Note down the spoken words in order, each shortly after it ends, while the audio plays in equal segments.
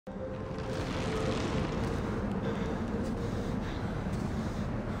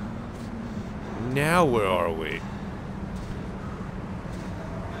Now where are we?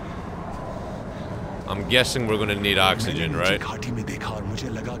 I'm guessing we're gonna need oxygen, right? घाटी में देखा और मुझे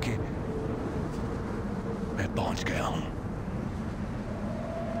लगा कि मैं पहुंच गया हूं।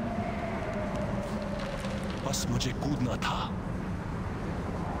 बस मुझे कूदना था।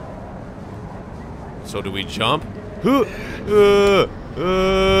 So do we jump?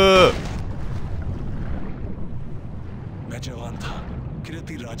 मैं जवान था।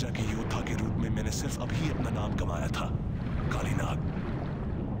 किरती राजा के योद्धा के रूप में मैंने सिर्फ अभी अपना नाम कमाया था, काली नाग।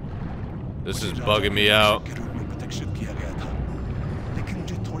 This is bugging me out. के रूप में प्रतीक्षित किया गया था, लेकिन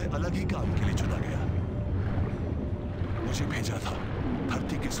मुझे थोड़े अलग ही काम के लिए चुना गया। मुझे भेजा था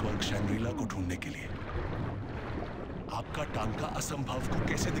धरती के स्वर्ग शैंग्रीला को ढूंढने के लिए। आपका टांका असंभव को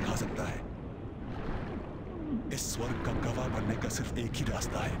कैसे दिखा सकता है? इस स्वर्ग का गवाह बनने का सिर्फ एक ही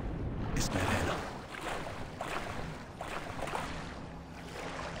रास्ता है, इसमें रहना।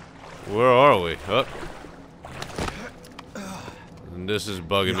 Where are we? Oh. This is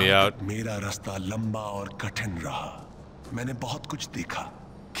bugging me out. मेरा रास्ता लंबा और कठिन रहा। मैंने बहुत कुछ देखा,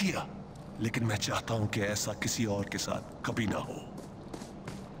 किया, लेकिन मैं चाहता हूं कि ऐसा किसी और के साथ कभी ना हो।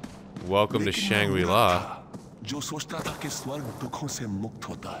 Welcome to Shangri-La. जो सोचता था कि स्वर्ग दुखों से मुक्त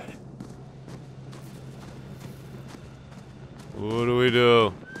होता है। What do we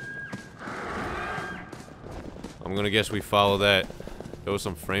do? I'm gonna guess we follow that. There was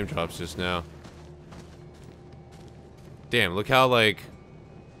some frame drops just now. Damn, look how, like,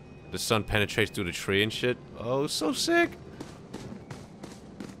 the sun penetrates through the tree and shit. Oh, so sick.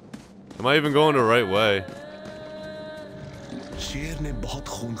 Am I even going the right way? शेर ने बहुत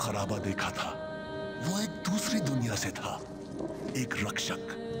खून खराबा देखा था। वो एक दूसरी दुनिया से था, एक रक्षक।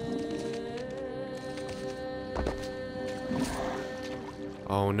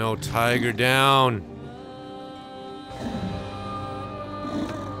 Oh no, tiger down.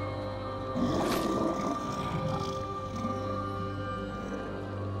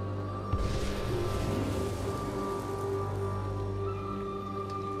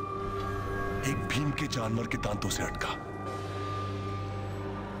 एक भीम के जानवर के दांतों से अटका।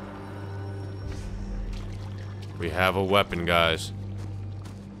 We have a weapon, guys.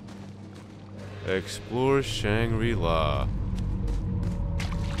 Explore Shangri-La.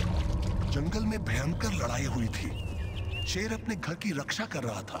 जंगल में भयंकर लड़ाई हुई थी। शेर अपने घर की रक्षा कर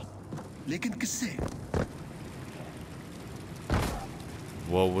रहा था, लेकिन किससे?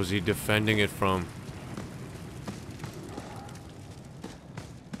 What was he defending it from?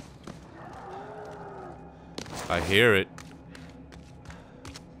 I hear it.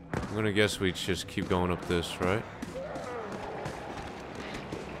 I'm gonna guess we just keep going up this, right?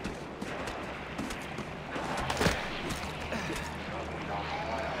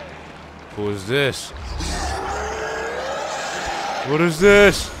 Who is this? What is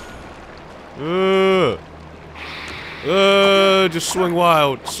this? Just swing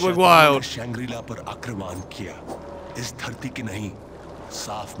wild. Swing wild. शैंग्रीला पर आक्रमण किया। इस धरती के नहीं,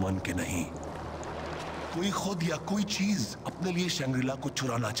 साफ मन के नहीं। कोई खुद या कोई चीज अपने लिए शैंग्रीला को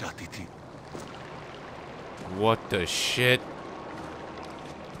चुराना चाहती थी। What the shit?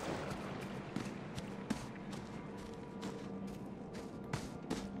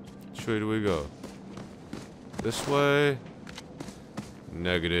 Which way do we go? This way?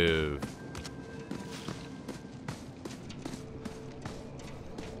 Negative.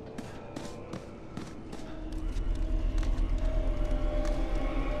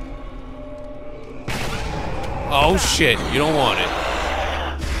 Oh shit, you don't want it.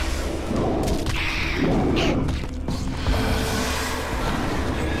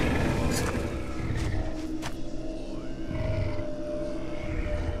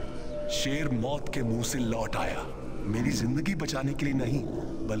 शेर मौत के मुंह से लौट आया, मेरी जिंदगी बचाने के लिए नहीं,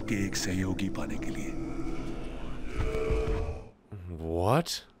 बल्कि एक सहयोगी पाने के लिए। What?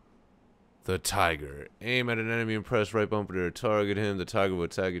 The tiger. Aim at an enemy and press right bumper to target him. The tiger will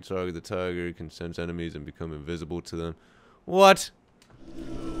attack your target. The tiger can sense enemies and become invisible to them. What?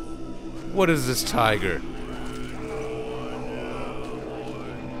 What is this tiger?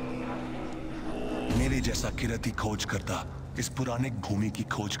 मेरे जैसा किरती खोज करता इस पुराने भूमि की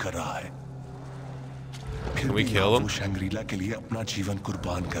खोज कर रहा है। फिर भी वो शैंग्रीला के लिए अपना जीवन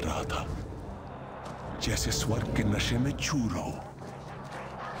कुर्बान कर रहा था, जैसे स्वर्ग के नशे में चूर हो।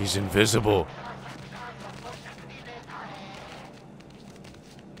 He's invisible.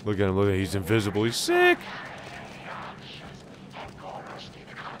 Look at him, look at him. He's invisible. He's sick.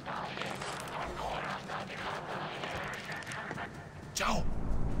 जाओ।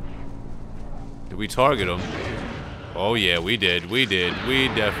 Did we target him? Oh yeah, we did. We did. We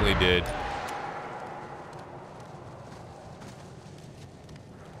definitely did.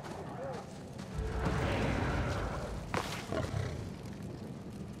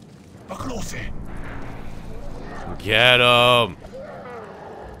 Get him!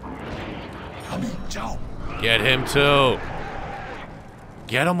 Get him too!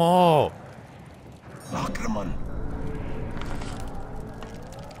 Get them all!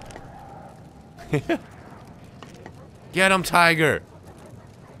 Get him, Tiger!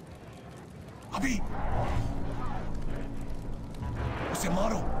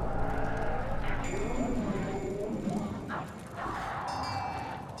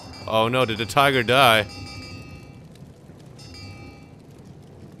 Oh no, did the tiger die?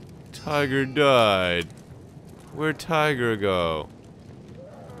 Tiger died. Where'd Tiger go?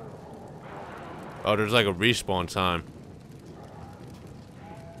 Oh, there's like a respawn time.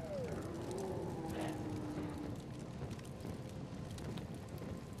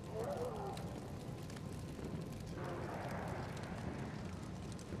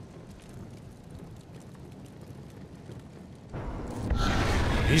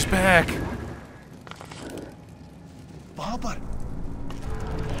 He's back.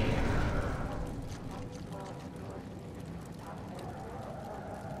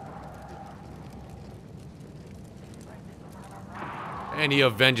 And he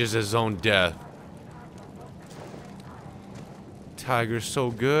avenges his own death. Tiger's so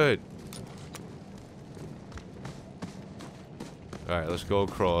good. Alright, let's go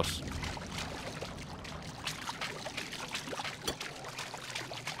across.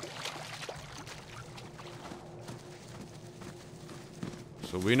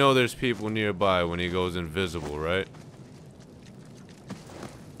 So we know there's people nearby when he goes invisible, right?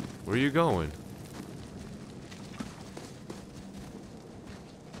 Where are you going?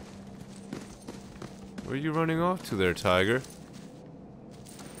 Where are you running off to there, Tiger?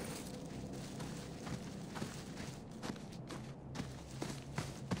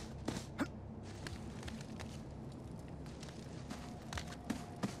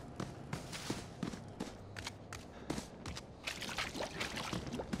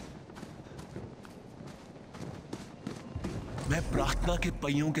 मैं प्रार्थना के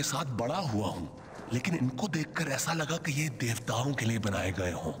पहियों के साथ बड़ा हुआ हूं, लेकिन इनको देखकर ऐसा लगा कि ये देवताओं के लिए बनाए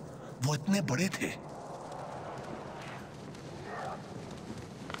गए हों। वो इतने बड़े थे।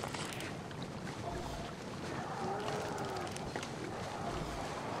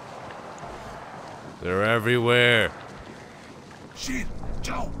 They're everywhere. Shit,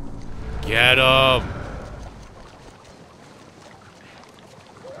 Joe. Get them.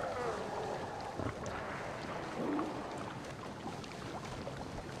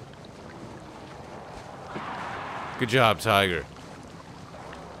 Good job, Tiger.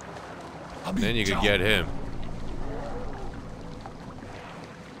 Then you could get him.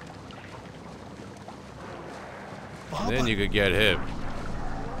 Then you could get him.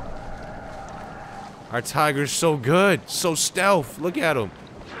 Our Tiger's so good. So stealth. Look at him.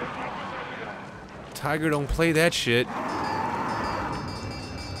 Tiger don't play that shit.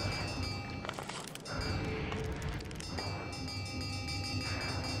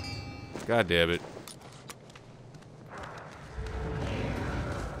 God damn it.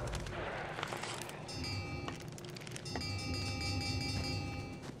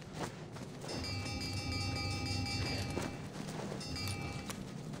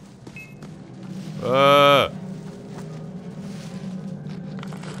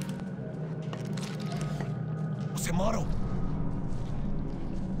 उसे मारो।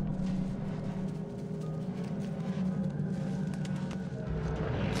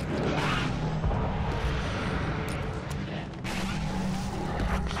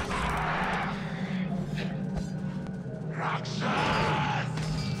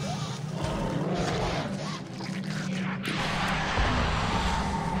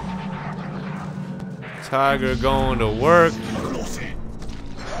 Tiger going to work.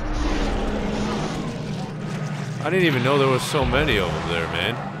 I didn't even know there was so many of them there,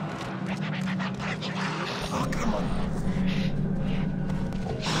 man.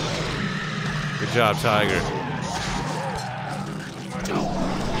 Good job, Tiger.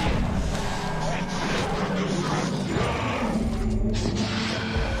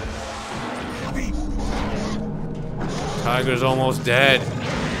 Tiger's almost dead.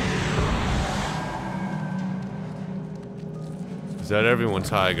 Is that everyone,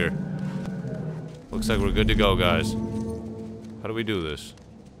 Tiger? Looks like we're good to go, guys. How do we do this?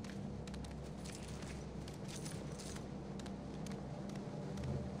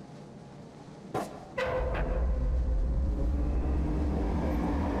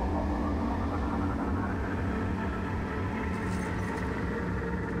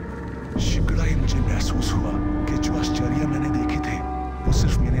 मुझे महसूस हुआ कि जो आश्चर्य मैंने देखे थे वो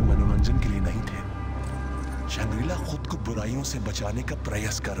सिर्फ मेरे मनोरंजन के लिए नहीं थे। शंग्रीला खुद को बुराइयों से बचाने का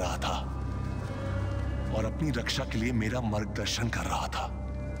प्रयास कर रहा था और अपनी रक्षा के लिए मेरा मार्गदर्शन कर रहा था।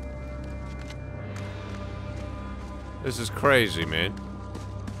 This is crazy, man.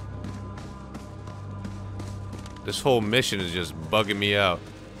 This whole mission is just bugging me out.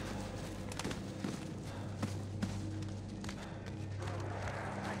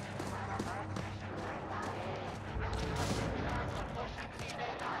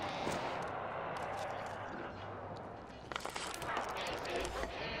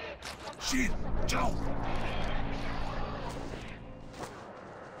 Shit, Joe.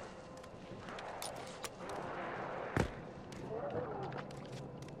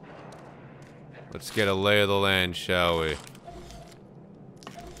 Let's get a lay of the land, shall we?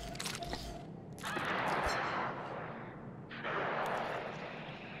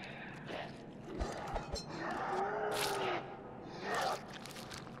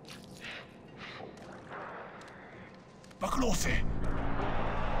 पकड़ो उसे।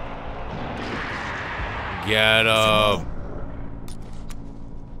 Get up.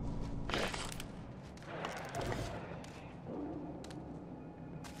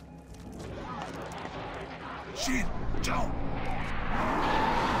 Shit, Joe.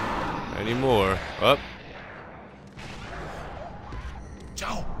 Any more? Up.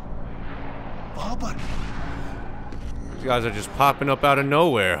 Joe. वहां पर। These guys are just popping up out of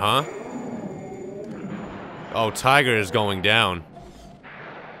nowhere, huh? Oh, Tiger is going down.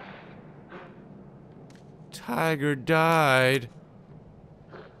 Tiger died.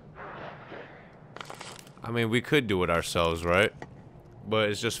 I mean, we could do it ourselves, right? But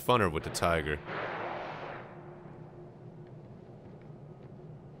it's just funner with the Tiger.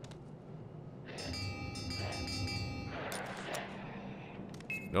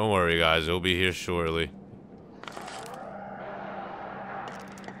 Don't worry, guys. It'll be here shortly.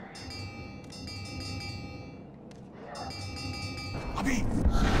 अभी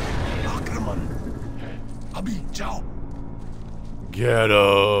आक्रमण अभी जाओ Get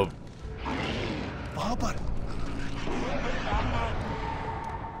up. वहां पर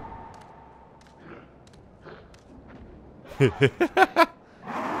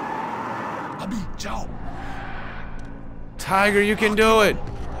अभी जाओ Tiger, you can do it.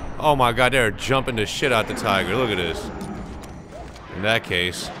 Oh my god, they're jumping the shit out the Tiger. Look at this. In that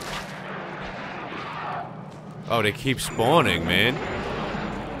case. Oh, they keep spawning, man.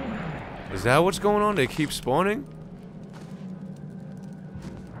 Is that what's going on? They keep spawning?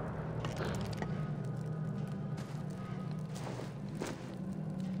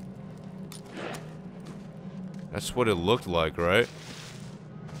 That's what it looked like, right?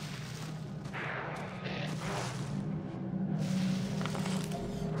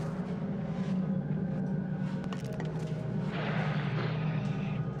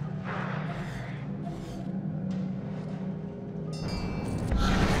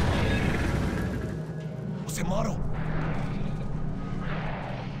 उसे मारो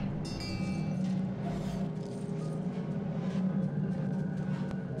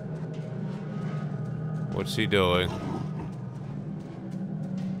What's he doing?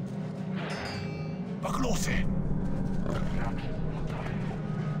 पकड़ो उसे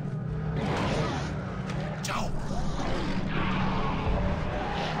जाओ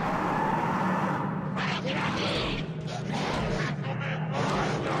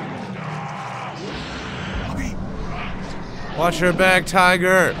अभी Watch your back,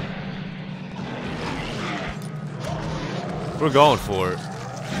 Tiger! We're going for it.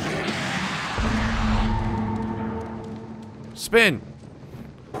 Spin!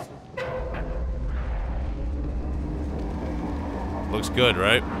 Looks good,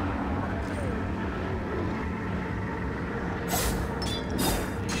 right?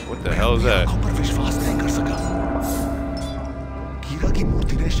 What the hell is that? पर विश्वास नहीं कर सका कीरा की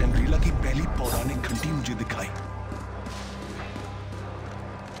मूर्ति ने शंग्रीला की पहली पौराणिक घंटी मुझे दिखाई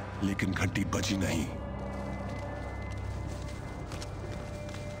लेकिन घंटी बजी नहीं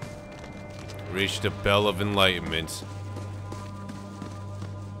Reach the bell of enlightenment.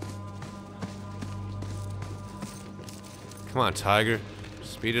 Come on, Tiger.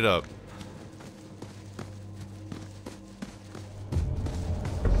 Speed it up.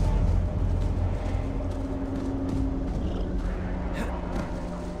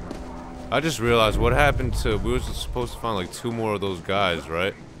 I just realized what happened to... We were supposed to find like 2 more of those guys,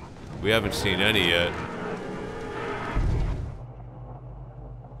 right? We haven't seen any yet.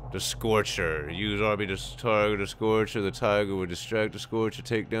 The Scorcher. Use RB to target the Scorcher. The Tiger will distract the Scorcher.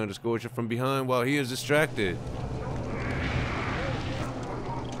 Take down the Scorcher from behind while he is distracted.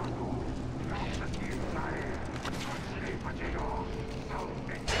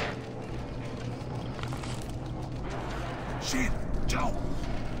 शेर जाओ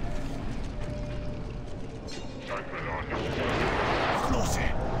पकड़ो उसे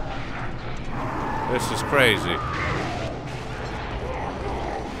This is crazy.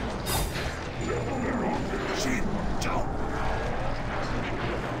 शेर जाओ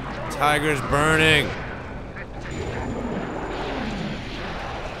Tiger's burning.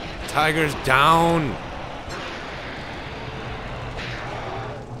 Tiger's down.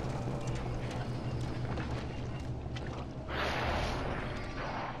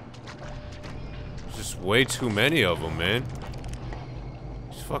 There's just way too many of them, man.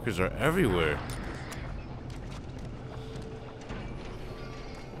 These fuckers are everywhere.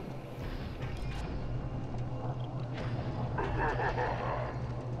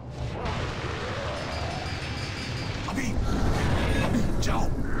 अभी अभी जाओ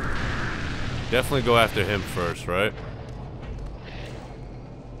Definitely go after him first, right?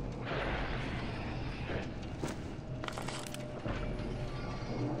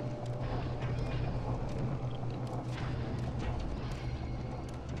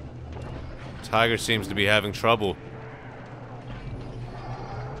 Tiger seems to be having trouble.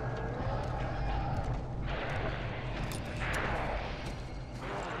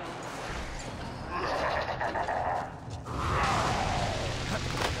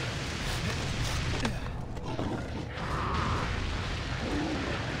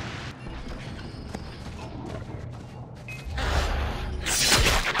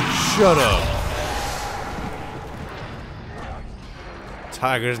 Shut up.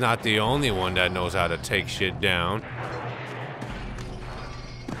 Tiger's not the only one that knows how to take shit down.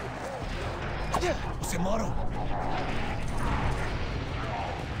 उसे मारो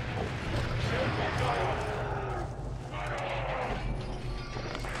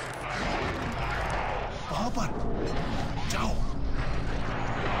वहां पर जाओ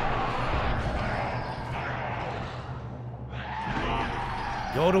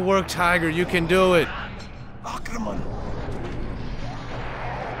Go to work, Tiger. You can do it. आक्रमण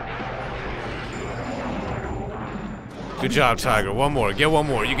Good job, Tiger. One more. Get one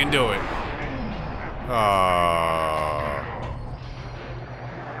more. You can do it.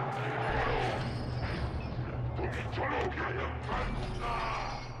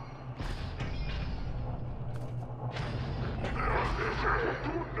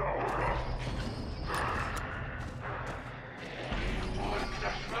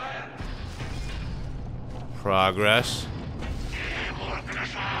 Progress.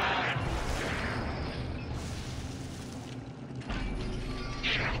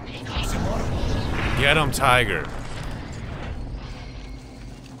 Get him, Tiger.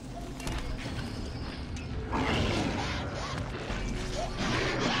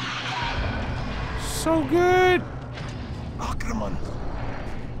 So good. आक्रमण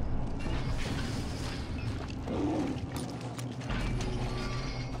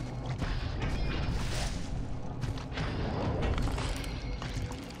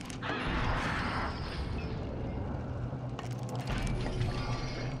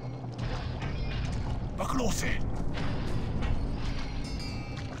पकड़ो उसे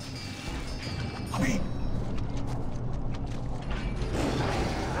अभी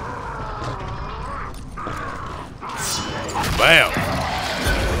Bam.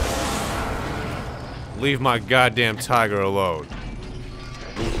 Leave my goddamn tiger alone.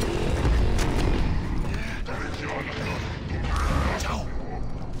 जाओ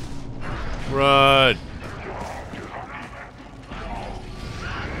Run.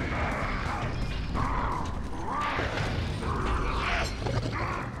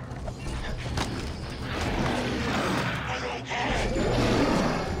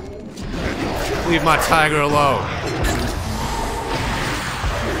 Leave my tiger alone.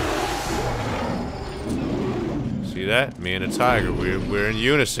 See that? Me and a tiger. We're in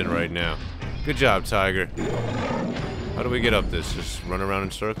unison right now. Good job, tiger. How do we get up this? Just run around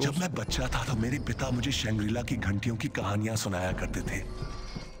in circles? जब मैं बच्चा था तो मेरे पिता मुझे Shangrila की घंटियों की कहानियां सुनाया करते थे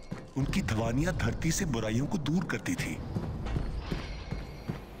उनकी ध्वनियां धरती से बुराइयों को दूर करती थी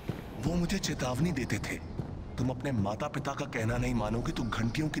वो मुझे चेतावनी देते थे तुम अपने माता पिता का कहना नहीं मानोगे तो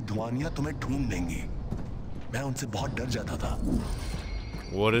घंटियों की ध्वनियां तुम्हें ढूंढ लेंगी मैं उनसे बहुत डर जाता था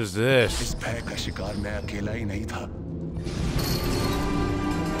What is this? इस भय का शिकार मैं अकेला ही नहीं था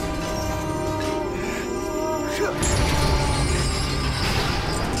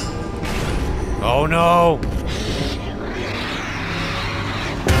Oh no!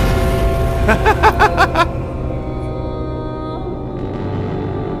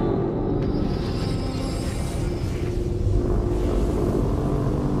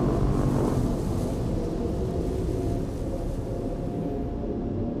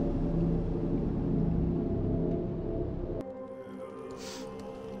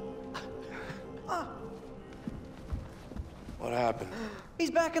 happened?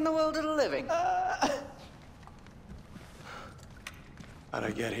 He's back in the world of the living. How'd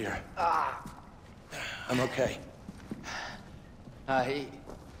I get here? I'm okay.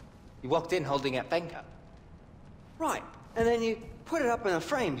 He walked in holding that banker. Right, and then you put it up in a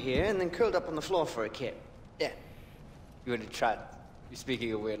frame here and then curled up on the floor for a kip. Yeah. You would have tried. You're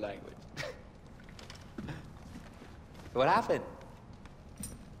speaking a weird language. What happened?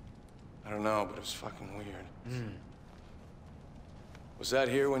 I don't know, but it was fucking weird. Was that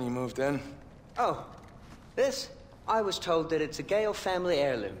here when you moved in? Oh, this? I was told that it's a Gale family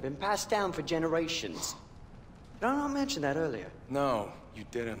heirloom, been passed down for generations. Did I not mention that earlier? No, you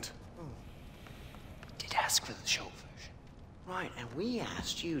didn't. Did ask for the short version. Right, and we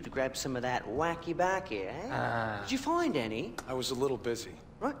asked you to grab some of that wacky backy, eh? Did you find any? I was a little busy.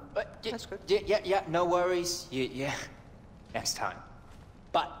 Right, that's good. Yeah, no worries. Yeah, next time.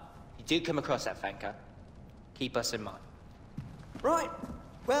 But, if you do come across that Fanker, keep us in mind. Right,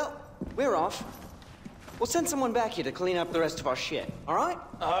 well, we're off. We'll send someone back here to clean up the rest of our shit, all right?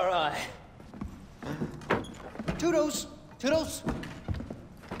 All right. Toodles! Toodles!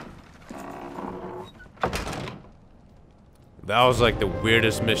 That was like the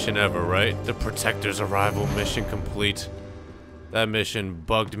weirdest mission ever, right? The Protector's arrival mission complete. That mission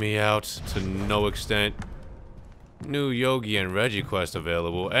bugged me out to no extent. New Yogi and Reggie quest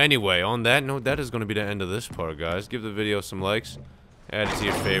available. Anyway, on that note, that is going to be the end of this part, guys. Give the video some likes. Add it to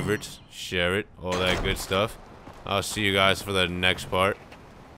your favorites. Share it. All that good stuff. I'll see you guys for the next part.